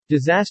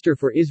Disaster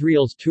for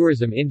Israel's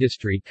tourism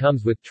industry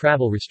comes with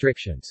travel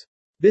restrictions.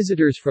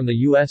 Visitors from the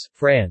US,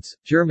 France,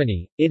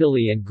 Germany,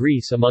 Italy and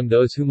Greece among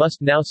those who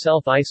must now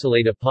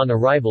self-isolate upon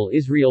arrival.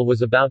 Israel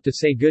was about to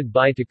say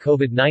goodbye to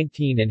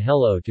COVID-19 and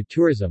hello to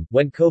tourism,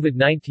 when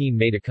COVID-19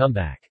 made a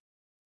comeback.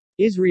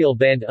 Israel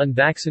banned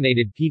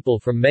unvaccinated people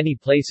from many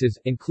places,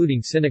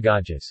 including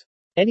synagogues.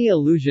 Any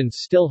illusions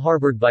still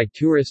harbored by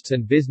tourists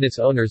and business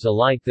owners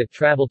alike that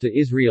travel to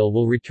Israel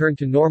will return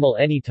to normal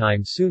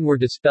anytime soon were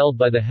dispelled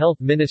by the Health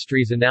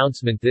Ministry's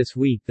announcement this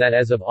week that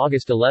as of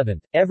August 11,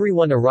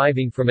 everyone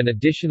arriving from an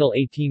additional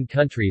 18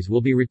 countries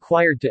will be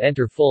required to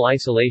enter full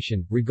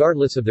isolation,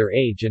 regardless of their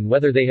age and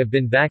whether they have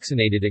been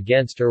vaccinated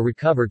against or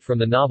recovered from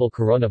the novel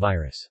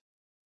coronavirus.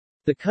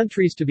 The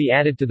countries to be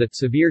added to the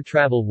severe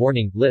travel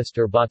warning list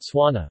are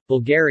Botswana,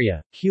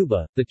 Bulgaria,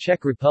 Cuba, the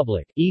Czech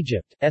Republic,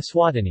 Egypt,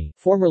 Eswatini,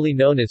 formerly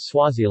known as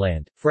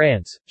Swaziland,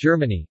 France,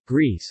 Germany,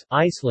 Greece,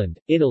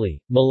 Iceland,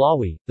 Italy,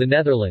 Malawi, the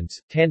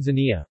Netherlands,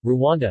 Tanzania,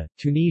 Rwanda,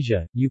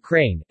 Tunisia,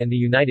 Ukraine, and the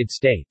United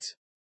States.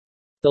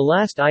 The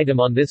last item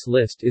on this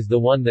list is the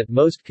one that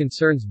most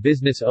concerns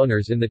business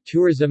owners in the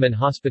tourism and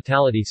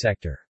hospitality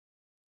sector.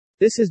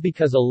 This is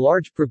because a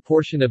large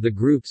proportion of the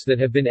groups that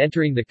have been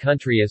entering the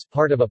country as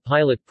part of a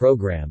pilot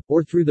program,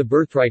 or through the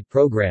Birthright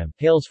program,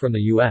 hails from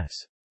the U.S.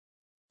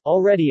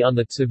 Already on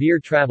the severe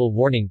travel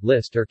warning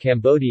list are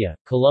Cambodia,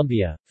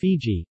 Colombia,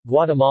 Fiji,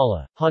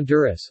 Guatemala,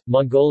 Honduras,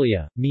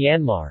 Mongolia,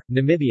 Myanmar,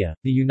 Namibia,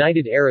 the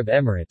United Arab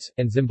Emirates,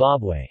 and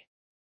Zimbabwe.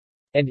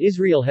 And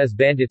Israel has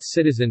banned its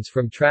citizens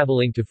from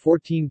traveling to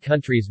 14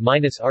 countries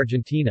minus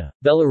Argentina,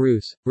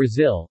 Belarus,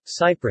 Brazil,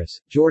 Cyprus,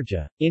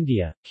 Georgia,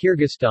 India,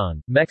 Kyrgyzstan,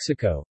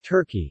 Mexico,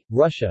 Turkey,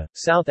 Russia,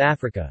 South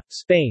Africa,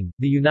 Spain,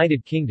 the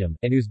United Kingdom,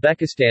 and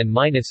Uzbekistan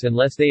minus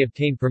unless they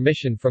obtain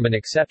permission from an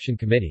exception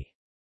committee.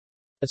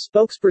 A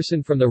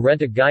spokesperson from the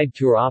Rent-A-Guide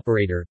tour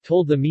operator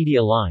told the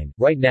media line,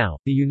 "Right now,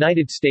 the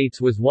United States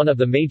was one of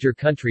the major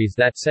countries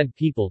that sent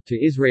people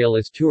to Israel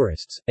as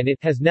tourists, and it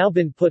has now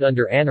been put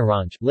under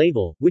Anarrange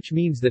label, which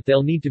means that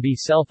they'll need to be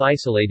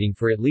self-isolating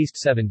for at least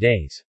 7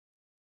 days."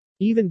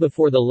 Even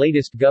before the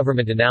latest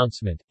government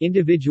announcement,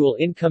 individual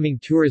incoming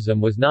tourism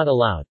was not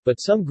allowed,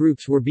 but some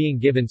groups were being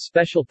given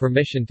special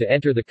permission to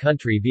enter the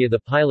country via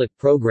the pilot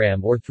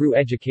program or through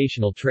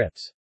educational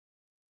trips.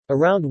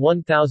 Around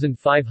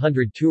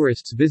 1,500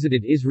 tourists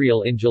visited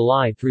Israel in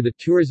July through the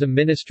Tourism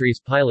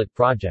Ministry's pilot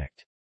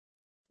project.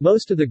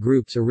 Most of the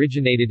groups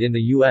originated in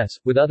the U.S.,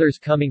 with others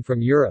coming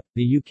from Europe,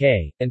 the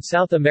U.K., and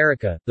South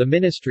America, the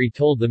ministry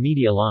told the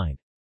media line.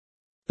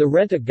 The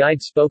Rent-A-Guide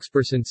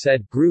spokesperson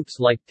said, "Groups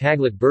like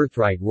Taglit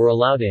Birthright were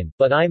allowed in,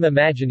 but I'm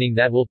imagining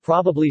that will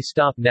probably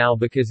stop now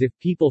because if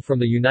people from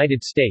the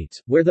United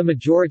States, where the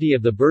majority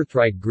of the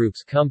Birthright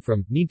groups come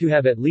from, need to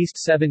have at least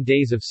 7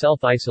 days of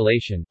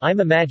self-isolation,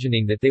 I'm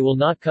imagining that they will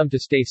not come to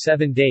stay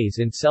 7 days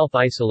in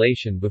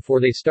self-isolation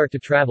before they start to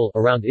travel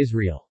around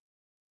Israel."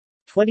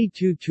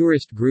 22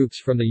 tourist groups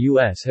from the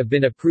U.S. have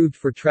been approved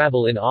for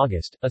travel in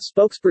August, a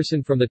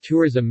spokesperson from the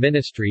Tourism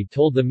Ministry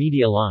told the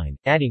media line,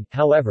 adding,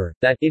 however,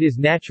 that it is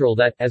natural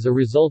that, as a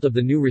result of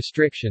the new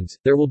restrictions,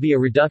 there will be a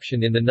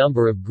reduction in the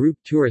number of group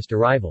tourist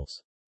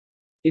arrivals.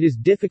 It is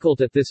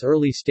difficult at this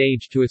early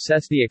stage to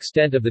assess the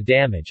extent of the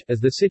damage, as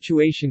the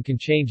situation can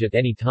change at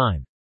any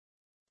time.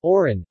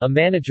 Oren, a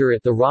manager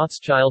at the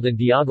Rothschild and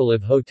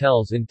Diaghilev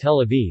hotels in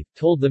Tel Aviv,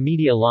 told the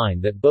media line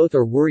that both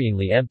are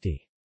worryingly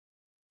empty.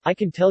 "I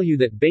can tell you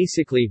that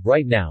basically,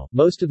 right now,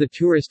 most of the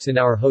tourists in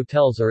our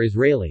hotels are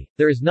Israeli.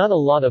 There is not a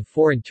lot of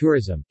foreign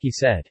tourism," he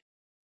said.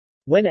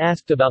 When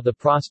asked about the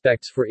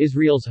prospects for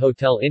Israel's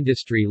hotel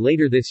industry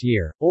later this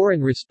year,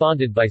 Oren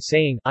responded by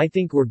saying, "I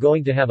think we're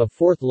going to have a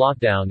fourth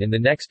lockdown in the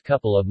next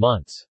couple of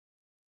months."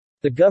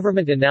 The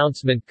government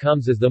announcement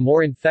comes as the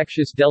more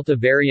infectious Delta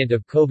variant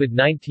of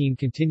COVID-19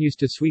 continues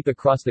to sweep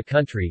across the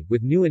country,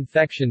 with new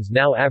infections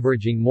now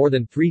averaging more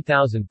than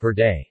 3,000 per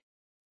day.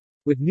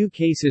 With new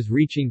cases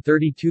reaching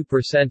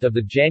 32% of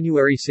the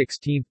January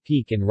 16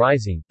 peak and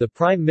rising, the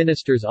Prime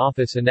Minister's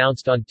office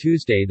announced on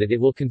Tuesday that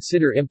it will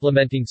consider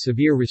implementing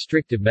severe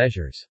restrictive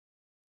measures.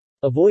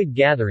 Avoid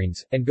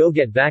gatherings, and go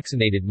get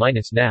vaccinated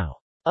now.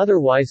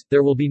 Otherwise,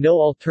 there will be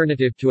no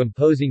alternative to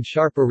imposing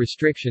sharper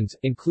restrictions,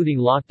 including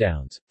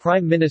lockdowns,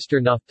 Prime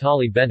Minister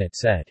Naftali Bennett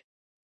said.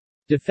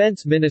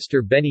 Defense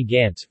Minister Benny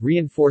Gantz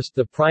reinforced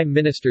the Prime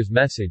Minister's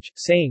message,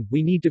 saying,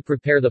 "We need to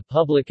prepare the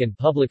public and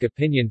public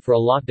opinion for a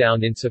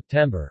lockdown in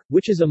September,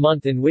 which is a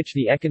month in which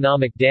the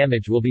economic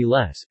damage will be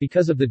less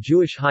because of the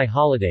Jewish high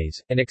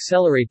holidays, and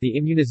accelerate the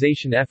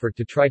immunization effort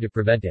to try to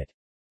prevent it."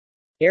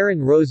 Aaron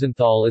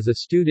Rosenthal is a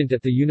student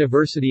at the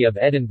University of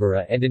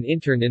Edinburgh and an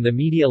intern in the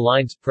Media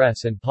Lines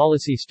Press and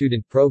Policy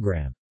Student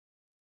Program.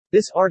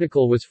 This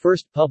article was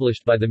first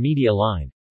published by the Media Line.